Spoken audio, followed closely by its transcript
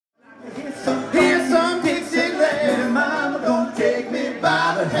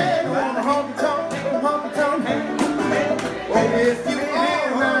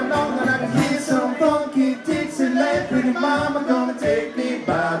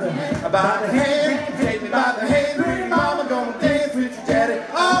by the hand, take me by the hand. Pretty mama gonna dance with your daddy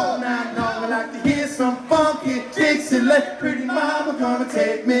all night long. I like to hear some funky Dixieland. Pretty mama gonna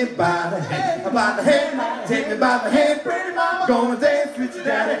take me by the hand, take me by the hand. Pretty mama gonna dance with your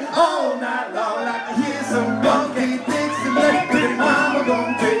daddy all night long. I like to hear some funky Dixieland. Pretty mama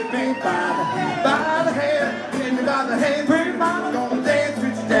gonna take me by the hand, take me by the hand. Pretty mama gonna dance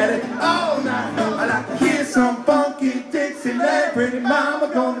with your daddy all night long. I like to hear some funky Dixieland. Pretty mama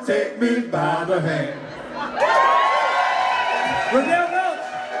gonna take me by the hand. Rodeo Gulch!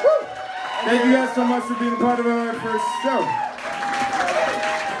 Thank you guys so much for being a part of our first show.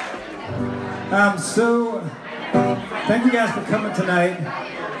 Thank you guys for coming tonight.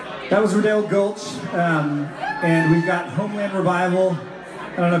 That was Rodeo Gulch, and we've got Homeland Revival.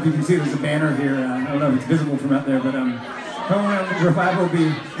 I don't know if you can see there's a banner here. I don't know if it's visible from out there, but Homeland Revival will be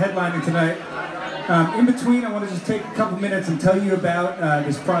headlining tonight. In between, I want to just take a couple minutes and tell you about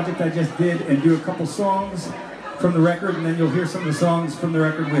this project I just did and do a couple songs from the record, and then you'll hear some of the songs from the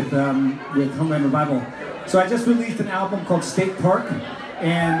record with Homeland Revival. So I just released an album called State Park,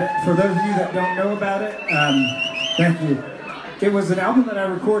 and for those of you that don't know about it, thank you. It was an album that I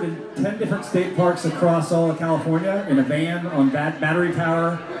recorded 10 different state parks across all of California in a van on battery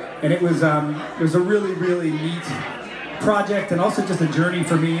power, and it was a really, really neat project and also just a journey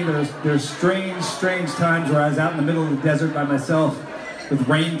for me. There's strange times where I was out in the middle of the desert by myself with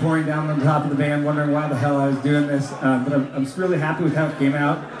rain pouring down on top of the van, wondering why the hell I was doing this. But I'm really happy with how it came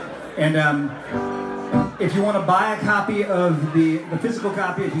out. And if you want to buy a copy of the physical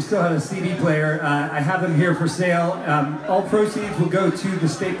copy, if you still have a CD player, I have them here for sale. All proceeds will go to the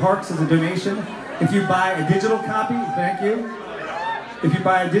state parks as a donation. If you buy a digital copy, thank you. If you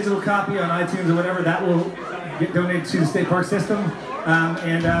buy a digital copy on iTunes or whatever, that will get donated to the state park system.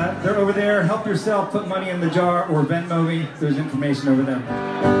 They're over there. Help yourself, put money in the jar, or Venmo me. There's information over there.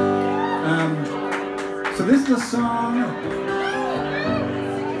 So this is a song.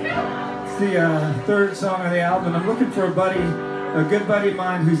 It's the third song on the album. I'm looking for a good buddy of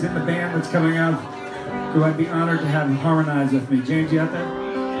mine who's in the band that's coming up, who I'd be honored to have him harmonize with me. James, you out there?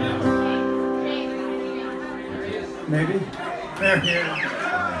 Maybe? There he is.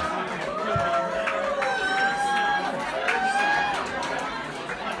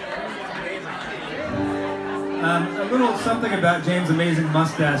 A little something about James' amazing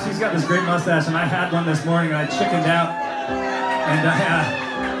mustache. He's got this great mustache, and I had one this morning, and I chickened out, and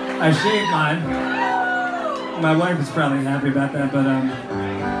I shaved mine. My wife is probably happy about that, but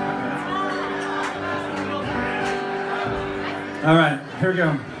all right, here we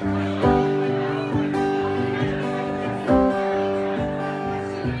go.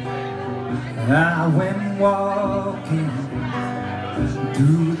 I went walking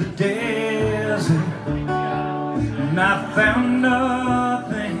through the desert, and I found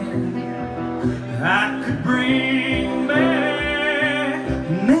nothing I could bring back.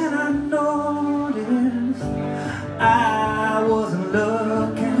 And then I noticed I wasn't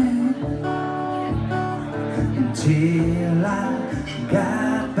looking until I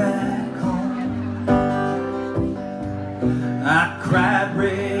got back home. I cried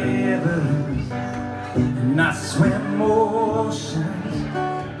rivers and I swam oceans,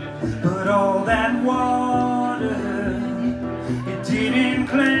 but all that water, it didn't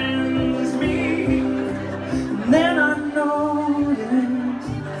cleanse me. And then I noticed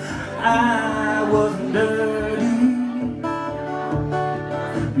I wasn't dirty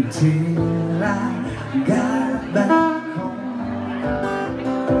until I got back home.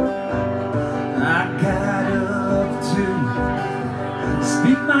 I got up to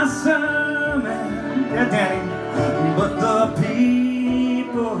speak my sermon, yeah, Danny, but the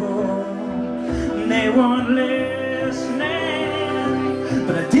people, they weren't listening.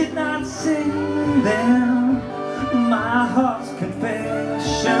 But I did not sing them my heart's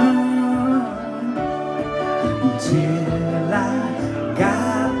confession until I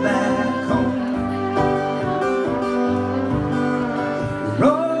got back home.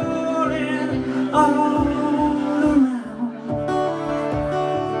 Rolling all around,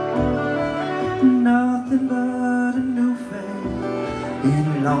 nothing but a new face in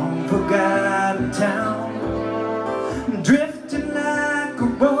a long forgotten town, drifting like a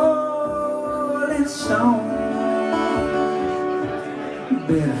rolling stone.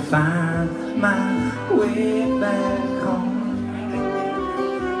 Better find my way back home.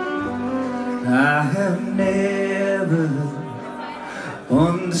 I have never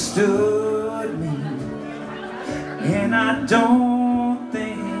understood me, and I don't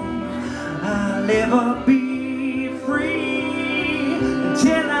think I'll ever be free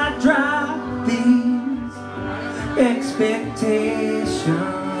until I drop these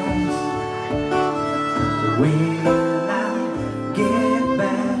expectations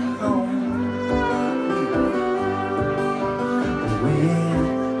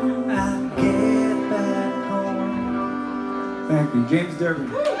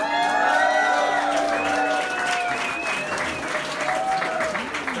serving.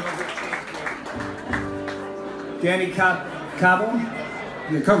 Danny Cabo?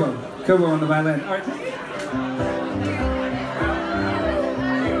 Yeah, Cobo on the violin. All right.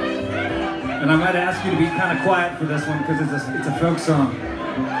 And I might ask you to be kind of quiet for this one because it's a folk song.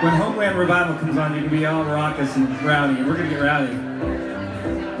 When Homeland Revival comes on, you can be all raucous and rowdy, and we're going to get rowdy.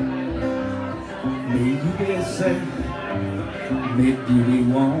 May you be safe, may you be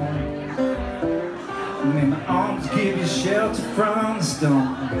warm, may my arms give you shelter from the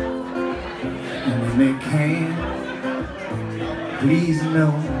storm, and when they can, please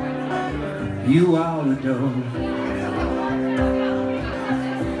know you all adore.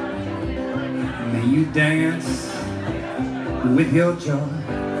 May you dance with your joy,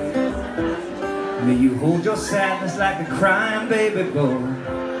 may you hold your sadness like a crying baby boy.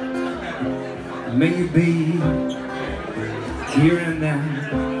 May you be here and now,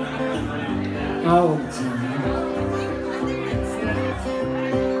 all the time.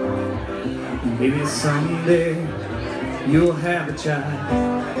 Maybe someday you'll have a child,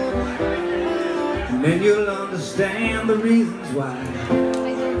 and then you'll understand the reasons why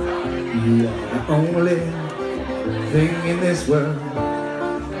you are the only thing in this world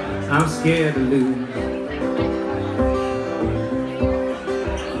I'm scared to lose.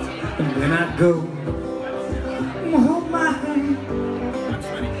 And then I go, hold my hand,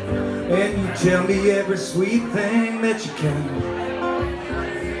 and you tell me every sweet thing that you can,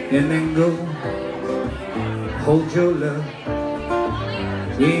 and then go, hold your love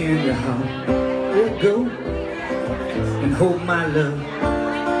in your heart. Oh, go and hold my love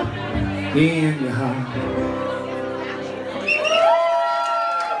in your heart.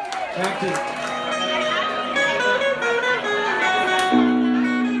 Thank you.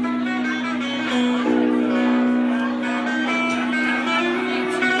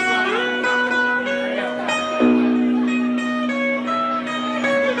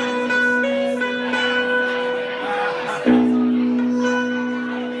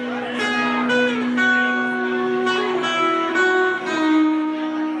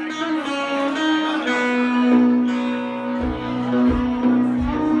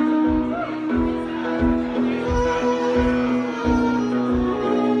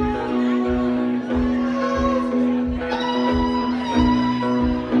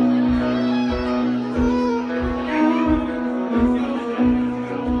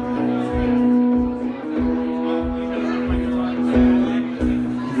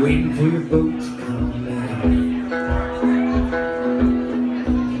 Waiting for your boat to come back,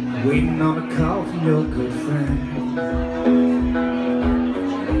 waiting on a call from your good friend,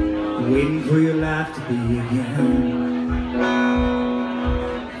 waiting for your life to be again.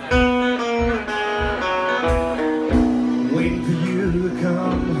 Waiting for you to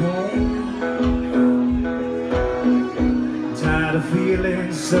come home, tired of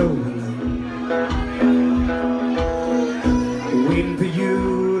feeling so alone. Waiting for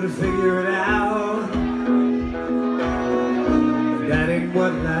you to figure it out, that ain't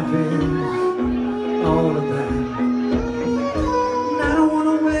what life is all about. And I don't want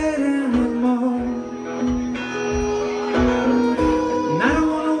to wait anymore, and I don't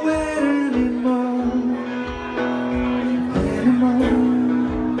want to wait anymore.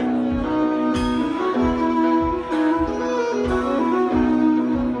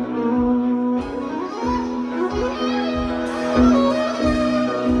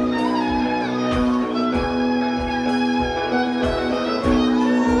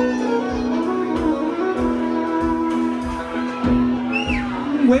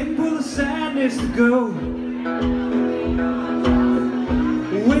 Waiting for the sadness to go,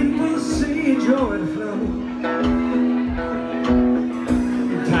 waiting for the sea of joy to flow.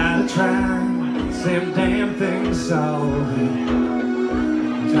 I'm tired of trying the same damn thing to solve it.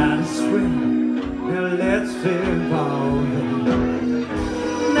 I'm tired of swimming, now let's evolve it.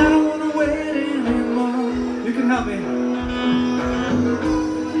 And I don't want to wait anymore. You can help me. And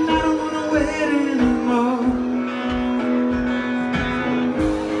I don't want to wait anymore.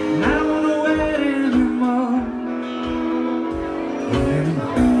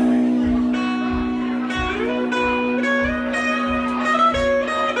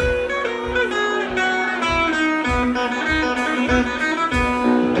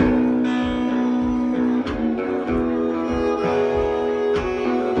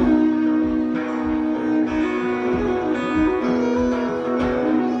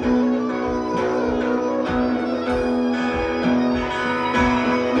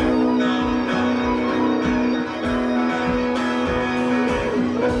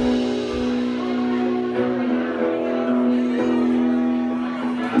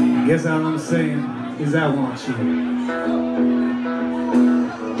 guess all I'm saying is I want you.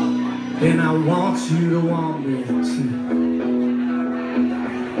 And I want you to want me too.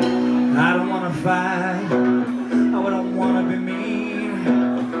 I don't want to fight, I don't want to be mean.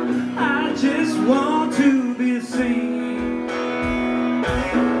 I just want to be seen.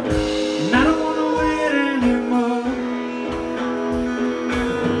 And I don't want to wait anymore.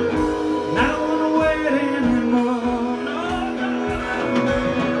 And I don't want to wait anymore. No, no.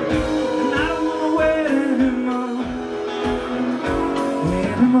 And I don't want to wait anymore.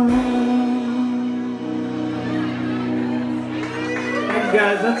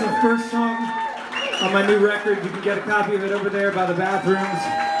 Guys, that's the first song on my new record. You can get a copy of it over there by the bathrooms.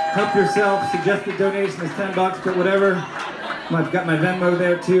 Help yourself. Suggested donation is $10, but whatever. I've got my Venmo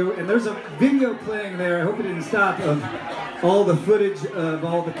there too. And there's a video playing there, I hope it didn't stop, of all the footage of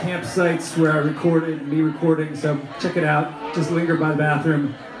all the campsites where I recorded, me recording, so check it out. Just linger by the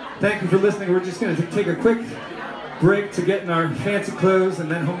bathroom. Thank you for listening. We're just going to take a quick break to get in our fancy clothes,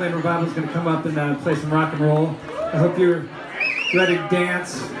 and then Homeland Revival is going to come up and play some rock and roll. I hope you're ready to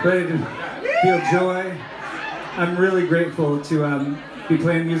dance, ready to feel joy. I'm really grateful to be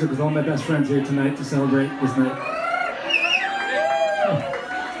playing music with all my best friends here tonight to celebrate this night.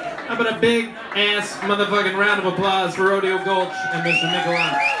 How about a big ass motherfucking round of applause for Rodeo Gulch and Mr.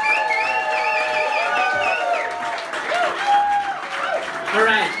 Nicolai. All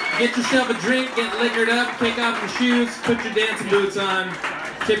right, get yourself a drink, get liquored up, take off your shoes, put your dancing boots on,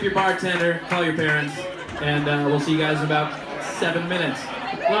 tip your bartender, call your parents, and we'll see you guys in about 7 minutes.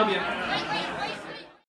 Love ya.